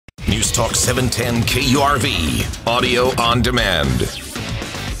NewsTalk 710 KURV, audio on demand.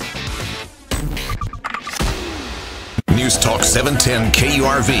 NewsTalk 710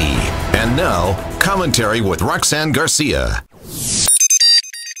 KURV, and now, commentary with Roxanne Garcia.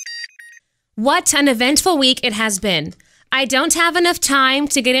 What an eventful week it has been. I don't have enough time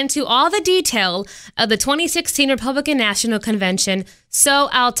to get into all the detail of the 2016 Republican National Convention, so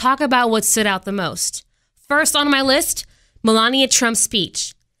I'll talk about what stood out the most. First on my list, Melania Trump's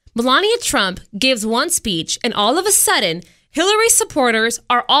speech. Melania Trump gives one speech, and all of a sudden, Hillary supporters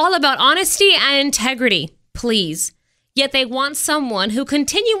are all about honesty and integrity. Please. Yet they want someone who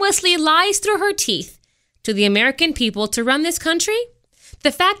continuously lies through her teeth to the American people to run this country?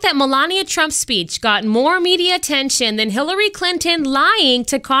 The fact that Melania Trump's speech got more media attention than Hillary Clinton lying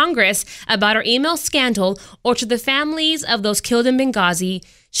to Congress about her email scandal or to the families of those killed in Benghazi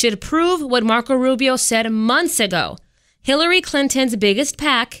should prove what Marco Rubio said months ago. Hillary Clinton's biggest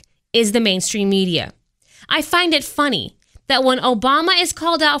pack is the mainstream media. I find it funny that when Obama is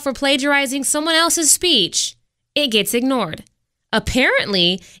called out for plagiarizing someone else's speech, it gets ignored.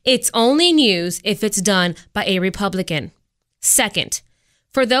 Apparently, it's only news if it's done by a Republican. Second,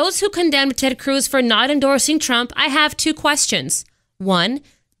 for those who condemned Ted Cruz for not endorsing Trump, I have two questions. One,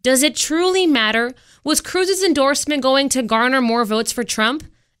 does it truly matter? Was Cruz's endorsement going to garner more votes for Trump?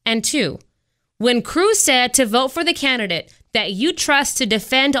 And two, when Cruz said to vote for the candidate that you trust to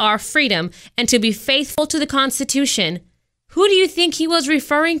defend our freedom and to be faithful to the Constitution, who do you think he was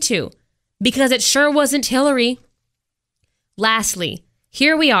referring to? Because it sure wasn't Hillary. Lastly,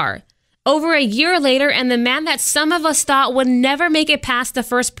 here we are, over a year later, and the man that some of us thought would never make it past the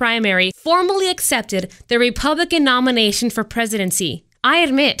first primary formally accepted the Republican nomination for presidency. I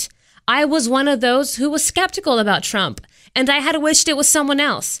admit, I was one of those who was skeptical about Trump, and I had wished it was someone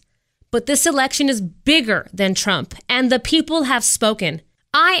else. But this election is bigger than Trump, and the people have spoken.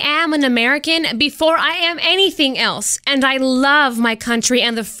 I am an American before I am anything else, and I love my country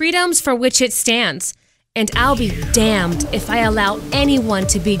and the freedoms for which it stands. And I'll be damned if I allow anyone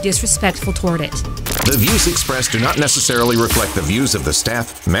to be disrespectful toward it. The views expressed do not necessarily reflect the views of the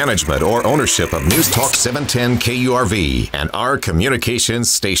staff, management, or ownership of NewsTalk 710 KURV and our communications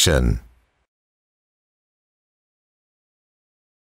station.